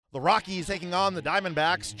The Rockies taking on the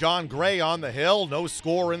Diamondbacks. John Gray on the hill. No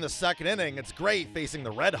score in the second inning. It's Gray facing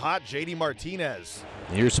the red-hot J.D. Martinez.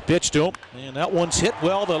 Here's a pitch to him, and that one's hit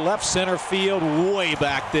well to left center field, way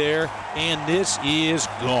back there, and this is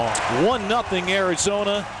gone. 1-0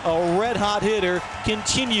 Arizona. A red-hot hitter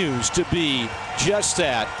continues to be just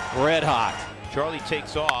that, red-hot. Charlie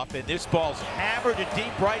takes off, and this ball's hammered to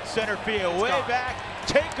deep right center field, way back.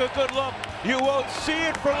 Take a good look. You won't see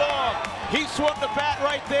it for long. He swung the bat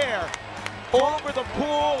right there. Over the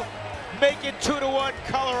pool, make it 2-1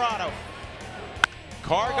 Colorado.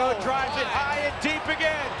 Cargo drives it high and deep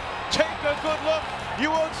again. Take a good look. You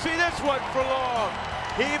won't see this one for long.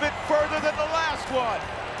 Even further than the last one.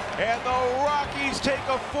 And the Rockies take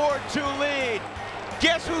a 4-2 lead.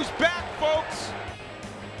 Guess who's back, folks?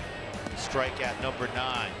 Strikeout number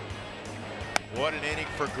 9. What an inning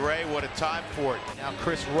for Gray. What a time for it. Now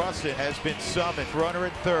Chris Russin has been summoned. Runner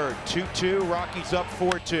at third. 2-2. Rockies up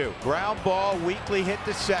 4-2. Ground ball. Weekly hit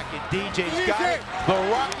to second. DJ's got it. The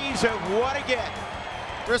Rockies have won again.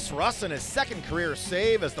 Chris Russin, his second career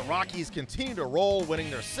save as the Rockies continue to roll,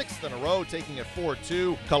 winning their 6th in a row, taking it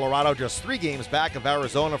 4-2. Colorado just 3 games back of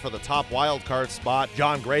Arizona for the top wild card spot.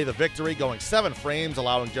 John Gray the victory, going 7 frames,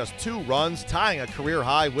 allowing just 2 runs, tying a career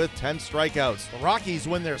high with 10 strikeouts. The Rockies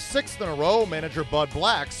win their 6th in a row. Manager Bud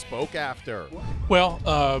Black spoke after. Well,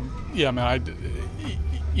 yeah,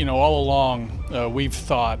 man, all along we've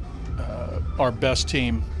thought our best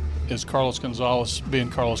team is Carlos Gonzalez being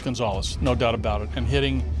Carlos Gonzalez, no doubt about it, and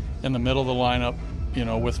hitting in the middle of the lineup,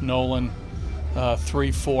 with Nolan,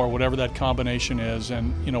 3-4, whatever that combination is,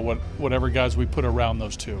 and whatever guys we put around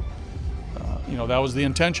those two. That was the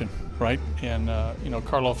intention, right? And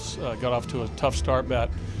Carlos got off to a tough start, but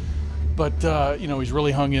he's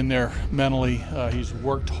really hung in there mentally. He's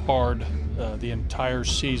worked hard the entire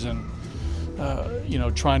season,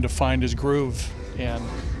 trying to find his groove, and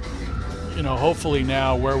hopefully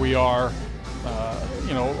now where we are,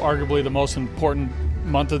 arguably the most important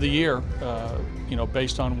month of the year,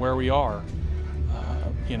 based on where we are.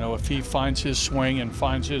 If he finds his swing and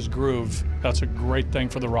finds his groove, that's a great thing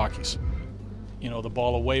for the Rockies. The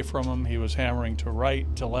ball away from him, he was hammering to right,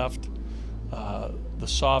 to left. The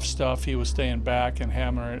soft stuff, he was staying back and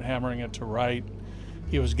hammering it to right.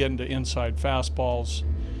 He was getting to inside fastballs.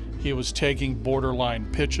 He was taking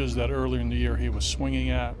borderline pitches that earlier in the year he was swinging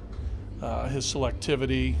at. His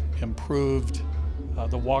selectivity improved.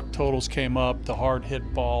 The walk totals came up. The hard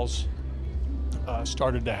hit balls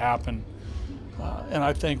started to happen. And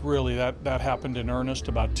I think really that happened in earnest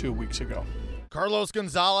about 2 weeks ago. Carlos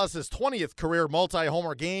Gonzalez, his 20th career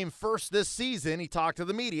multi-homer game, first this season. He talked to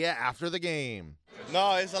the media after the game.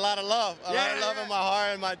 No, it's a lot of love. A lot of love in my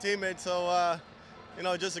heart and my teammates. So,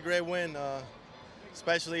 just a great win,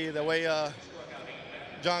 especially the way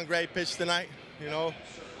John Gray pitched tonight.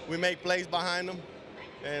 We make plays behind him,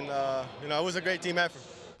 and, it was a great team effort.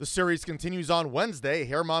 The series continues on Wednesday.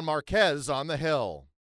 German Marquez on the hill.